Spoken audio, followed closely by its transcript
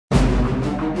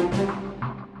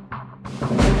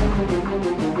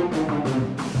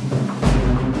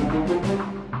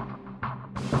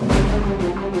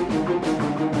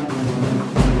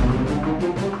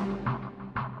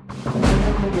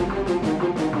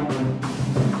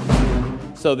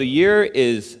So the year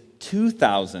is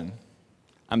 2000.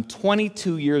 I'm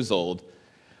 22 years old.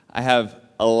 I have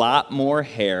a lot more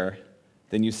hair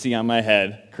than you see on my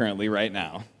head currently right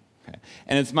now. Okay.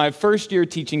 And it's my first year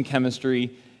teaching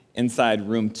chemistry inside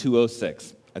room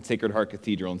 206 at Sacred Heart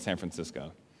Cathedral in San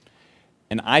Francisco.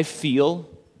 And I feel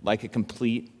like a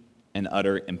complete and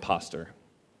utter imposter.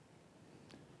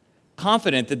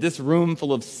 Confident that this room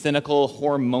full of cynical,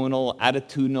 hormonal,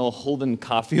 attitudinal, Holden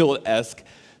Caulfield-esque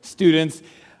students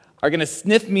are going to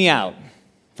sniff me out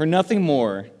for nothing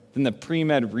more than the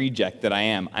pre-med reject that I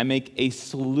am. I make a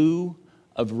slew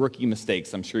of rookie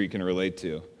mistakes I'm sure you can relate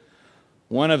to.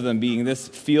 One of them being this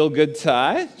feel-good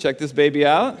tie. Check this baby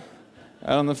out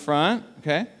on the front,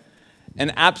 okay?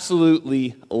 An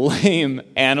absolutely lame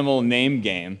animal name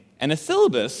game, and a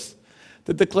syllabus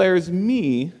that declares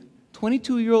me,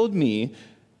 22-year-old me,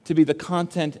 to be the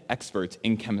content expert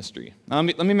in chemistry. Now,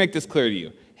 let me make this clear to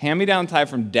you. Hand-me-down tie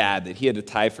from Dad that he had to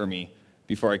tie for me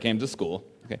before I came to school.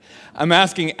 Okay. I'm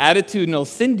asking attitudinal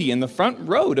Cindy in the front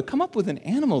row to come up with an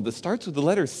animal that starts with the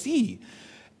letter C.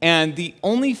 And the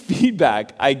only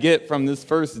feedback I get from this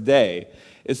first day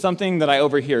is something that I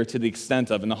overhear to the extent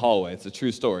of in the hallway. It's a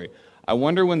true story. I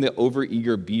wonder when the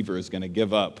overeager beaver is going to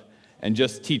give up and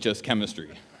just teach us chemistry.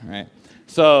 Right?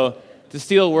 So to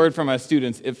steal a word from my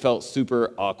students, it felt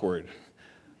super awkward.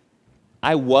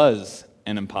 I was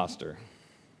an imposter.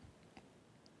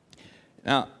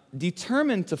 Now,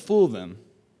 determined to fool them,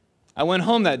 I went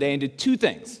home that day and did two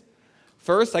things.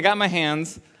 First, I got my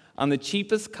hands on the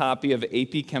cheapest copy of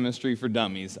AP Chemistry for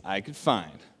Dummies I could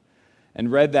find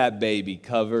and read that baby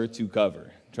cover to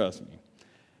cover, trust me.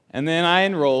 And then I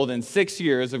enrolled in 6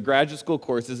 years of graduate school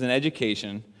courses in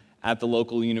education at the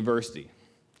local university.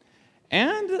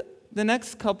 And the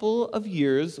next couple of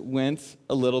years went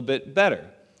a little bit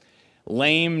better.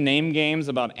 Lame name games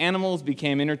about animals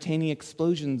became entertaining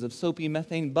explosions of soapy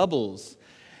methane bubbles.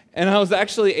 And I was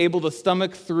actually able to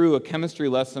stomach through a chemistry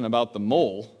lesson about the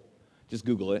mole, just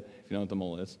Google it if you know what the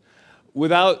mole is,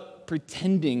 without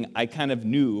pretending I kind of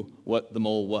knew what the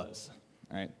mole was.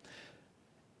 Right?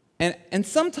 And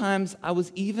sometimes I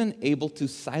was even able to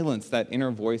silence that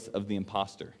inner voice of the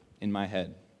imposter in my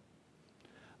head.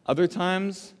 Other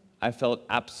times, I felt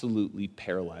absolutely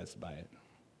paralyzed by it.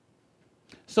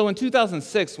 So in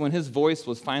 2006, when his voice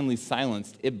was finally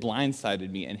silenced, it blindsided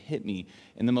me and hit me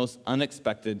in the most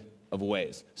unexpected of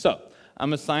ways. So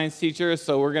I'm a science teacher,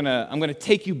 so I'm gonna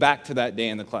take you back to that day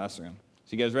in the classroom.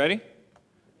 So you guys ready?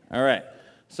 All right.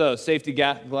 So safety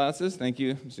glasses. Thank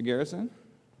you, Mr. Garrison.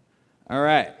 All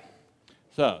right.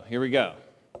 So here we go.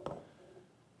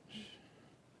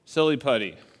 Silly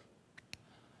putty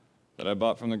that I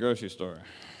bought from the grocery store.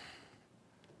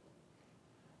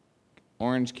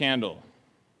 Orange candle.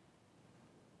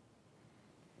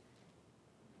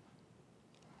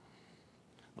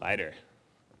 Lighter.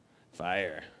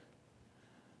 Fire.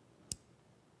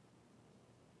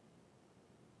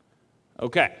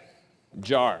 Okay.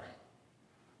 Jar.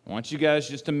 I want you guys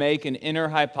just to make an inner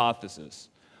hypothesis.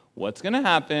 What's going to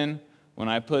happen when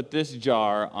I put this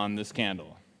jar on this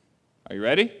candle? Are you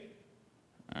ready?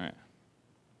 All right.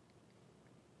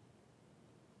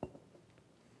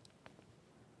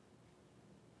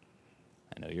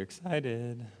 I know you're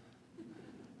excited.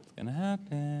 What's going to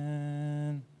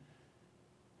happen?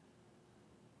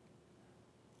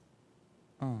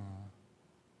 Oh.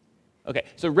 Okay,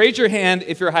 so raise your hand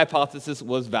if your hypothesis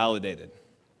was validated.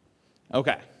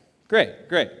 Okay,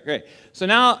 great. So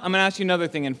now I'm going to ask you another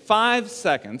thing. In 5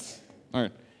 seconds, or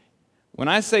when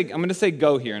I'm going to say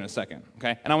go here in a second,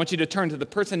 okay? And I want you to turn to the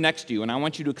person next to you, and I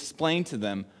want you to explain to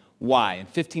them why, in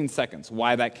 15 seconds,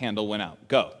 why that candle went out.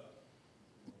 Go.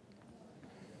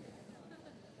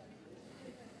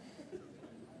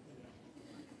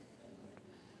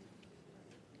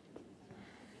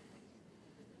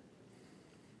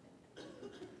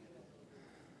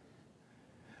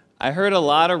 I heard a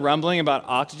lot of rumbling about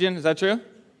oxygen. Is that true?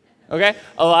 Okay.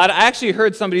 I actually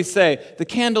heard somebody say, the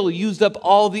candle used up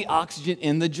all the oxygen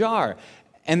in the jar.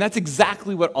 And that's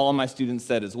exactly what all my students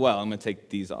said as well. I'm going to take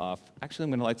these off. Actually, I'm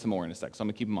going to light some more in a sec, so I'm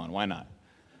going to keep them on. Why not?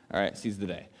 All right, seize the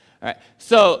day. All right,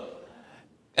 so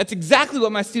that's exactly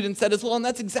what my students said as well, and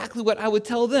that's exactly what I would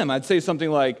tell them. I'd say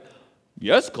something like,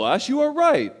 yes, class, you are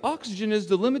right. Oxygen is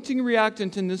the limiting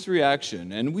reactant in this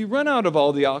reaction, and we run out of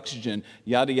all the oxygen,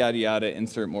 yada, yada, yada,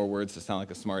 insert more words to sound like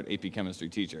a smart AP chemistry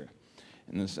teacher.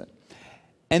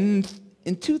 And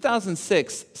in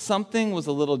 2006, something was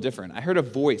a little different. I heard a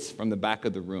voice from the back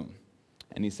of the room,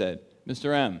 and he said,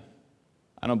 "Mr. M,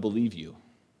 I don't believe you."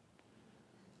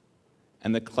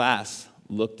 And the class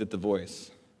looked at the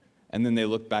voice, and then they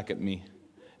looked back at me,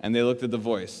 and they looked at the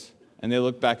voice, and they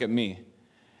looked back at me,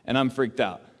 and I'm freaked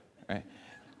out, right?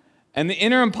 And the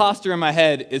inner imposter in my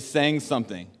head is saying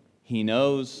something. He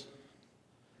knows.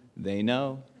 They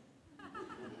know.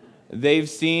 They've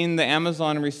seen the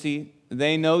Amazon receipt.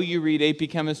 They know you read AP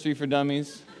Chemistry for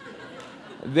Dummies.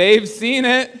 They've seen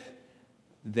it.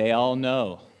 They all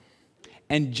know.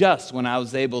 And just when I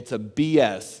was able to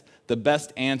BS the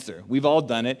best answer, we've all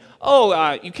done it.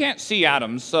 Oh, you can't see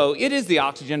atoms, so it is the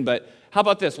oxygen, but how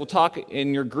about this? We'll talk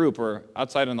in your group or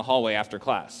outside in the hallway after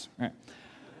class. Right.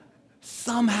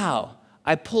 Somehow,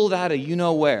 I pulled out of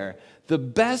you-know-where the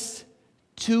best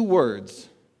 2 words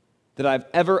that I've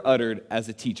ever uttered as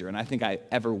a teacher, and I think I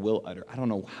ever will utter. I don't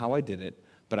know how I did it,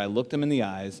 but I looked them in the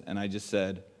eyes, and I just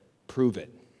said, "Prove it.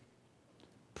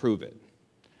 Prove it."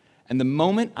 And the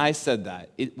moment I said that,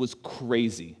 it was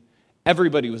crazy.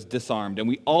 Everybody was disarmed, and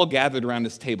we all gathered around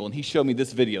this table, and he showed me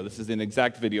this video. This is an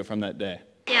exact video from that day.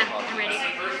 Yeah, I'm ready.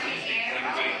 Everybody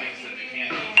thinks that the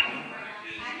candle is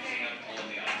using up all of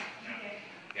the oxygen.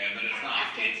 Okay, but it's not.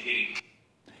 It's hitting.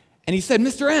 And he said,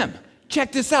 "Mr. M,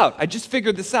 check this out. I just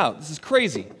figured this out. This is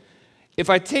crazy. If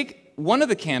I take one of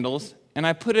the candles and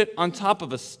I put it on top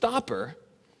of a stopper,"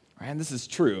 right, and this is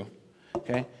true,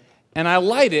 okay, and I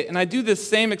light it and I do this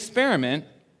same experiment,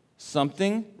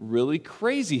 something really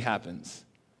crazy happens.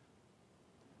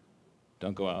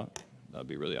 Don't go out. That'd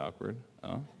be really awkward.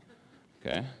 Oh,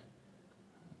 okay.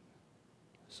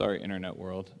 Sorry, internet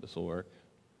world. This will work.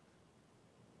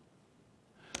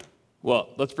 Well,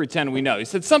 let's pretend we know. He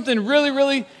said something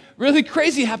really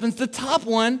crazy happens. The top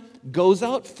one goes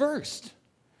out first.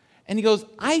 And he goes,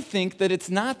 "I think that it's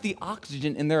not the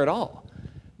oxygen in there at all.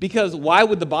 Because why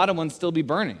would the bottom one still be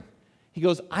burning?" He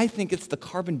goes, "I think it's the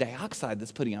carbon dioxide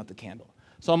that's putting out the candle."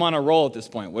 So I'm on a roll at this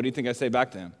point. What do you think I say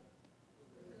back to him?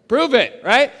 Prove it,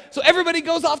 right? So everybody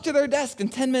goes off to their desk,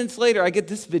 and 10 minutes later, I get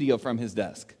this video from his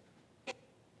desk.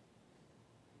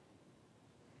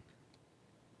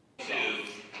 Is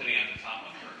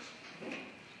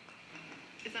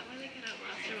that why they get out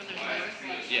faster when there's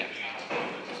more? Yeah. So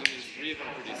there's 3 of them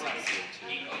producing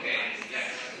CO2. Okay.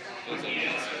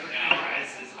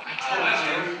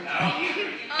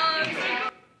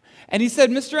 And he said,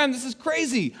 "Mr. M, this is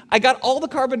crazy. I got all the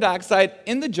carbon dioxide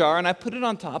in the jar, and I put it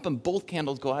on top, and both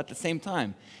candles go out at the same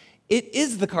time. It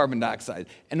is the carbon dioxide."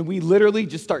 And we literally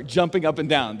just start jumping up and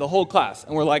down, the whole class,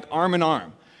 and we're like arm in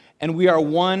arm. And we are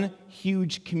one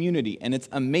huge community, and it's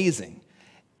amazing.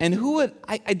 And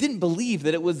I didn't believe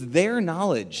that it was their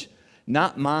knowledge,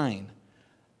 not mine,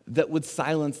 that would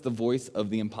silence the voice of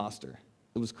the imposter.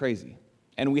 It was crazy.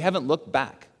 And we haven't looked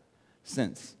back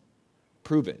since.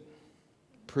 Prove it.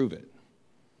 Prove it.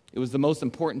 It was the most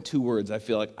important 2 words I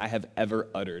feel like I have ever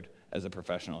uttered as a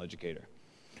professional educator.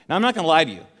 Now, I'm not going to lie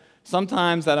to you.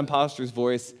 Sometimes that imposter's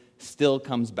voice still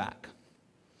comes back,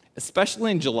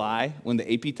 especially in July when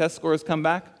the AP test scores come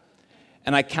back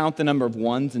and I count the number of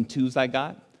 1s and 2s I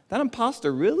got. That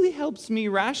imposter really helps me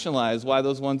rationalize why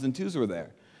those 1s and 2s were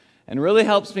there, and really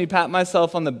helps me pat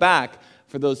myself on the back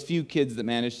for those few kids that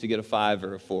managed to get a 5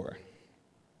 or a 4.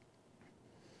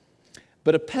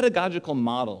 But a pedagogical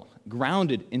model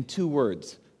grounded in 2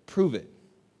 words, prove it,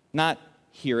 not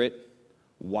hear it,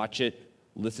 watch it,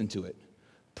 listen to it,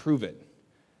 prove it,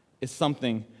 is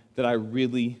something that I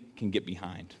really can get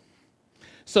behind.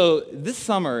 So this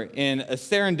summer, in a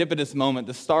serendipitous moment,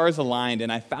 the stars aligned,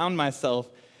 and I found myself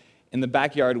in the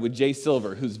backyard with Jay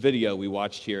Silver, whose video we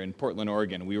watched here in Portland,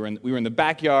 Oregon. We were in the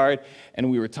backyard, and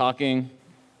we were talking,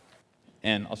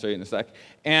 and I'll show you in a sec.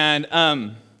 And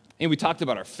we talked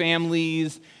about our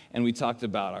families, and we talked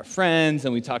about our friends,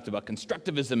 and we talked about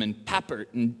constructivism and Papert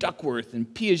and Duckworth and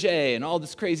Piaget and all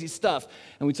this crazy stuff.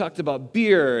 And we talked about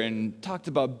beer and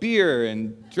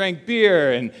drank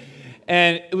beer, and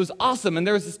it was awesome. And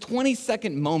there was this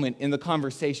 20-second moment in the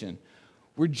conversation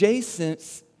where Jay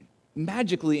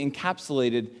magically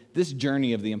encapsulated this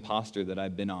journey of the imposter that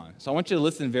I've been on. So I want you to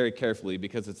listen very carefully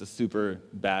because it's a super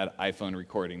bad iPhone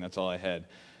recording. That's all I had.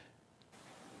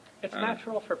 It's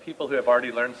natural for people who have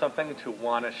already learned something to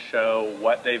want to show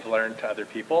what they've learned to other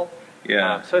people.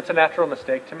 Yeah. So it's a natural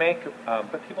mistake to make,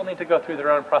 but people need to go through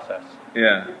their own process.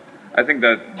 Yeah. I think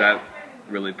that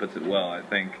really puts it well. I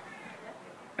think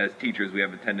as teachers, we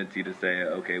have a tendency to say,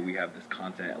 okay, we have this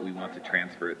content, we want to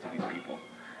transfer it to these people.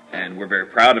 And we're very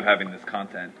proud of having this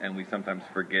content, and we sometimes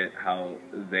forget how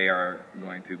they are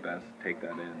going to best take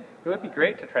that in. It would be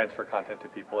great to transfer content to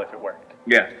people if it worked.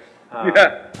 Yeah.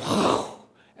 Yeah.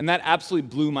 And that absolutely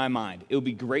blew my mind. It would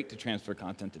be great to transfer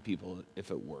content to people if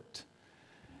it worked.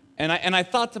 And I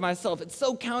thought to myself, it's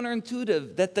so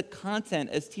counterintuitive that the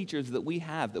content as teachers that we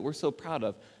have, that we're so proud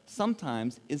of,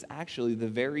 sometimes is actually the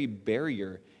very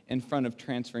barrier in front of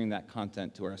transferring that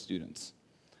content to our students.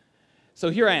 So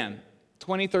here I am,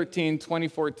 2013,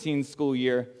 2014 school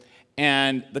year,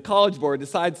 and the College Board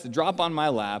decides to drop on my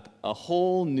lap a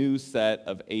whole new set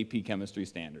of AP chemistry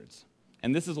standards.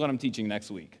 And this is what I'm teaching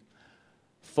next week: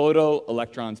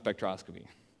 photoelectron spectroscopy.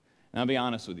 And I'll be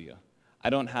honest with you,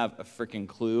 I don't have a freaking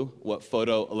clue what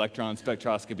photoelectron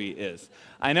spectroscopy is.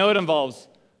 I know it involves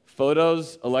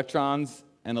photos, electrons,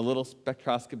 and a little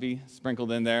spectroscopy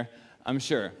sprinkled in there, I'm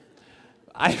sure.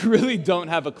 I really don't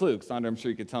have a clue. Cassandra, I'm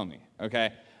sure you could tell me,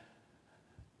 okay?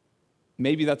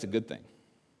 Maybe that's a good thing,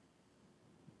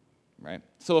 right?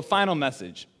 So a final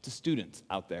message to students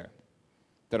out there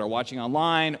that are watching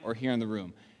online or here in the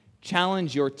room: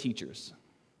 challenge your teachers.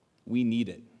 We need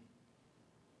it.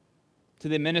 To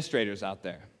the administrators out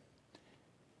there,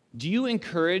 do you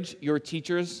encourage your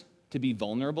teachers to be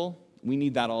vulnerable? We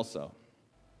need that also.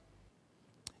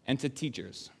 And to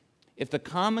teachers, if the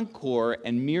Common Core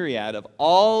and myriad of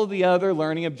all the other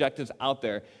learning objectives out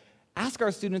there ask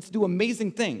our students to do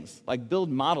amazing things like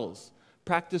build models,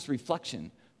 practice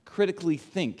reflection, critically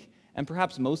think, and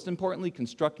perhaps most importantly,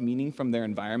 construct meaning from their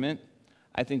environment,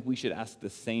 I think we should ask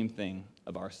the same thing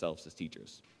of ourselves as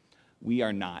teachers. We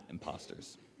are not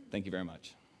imposters. Thank you very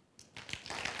much.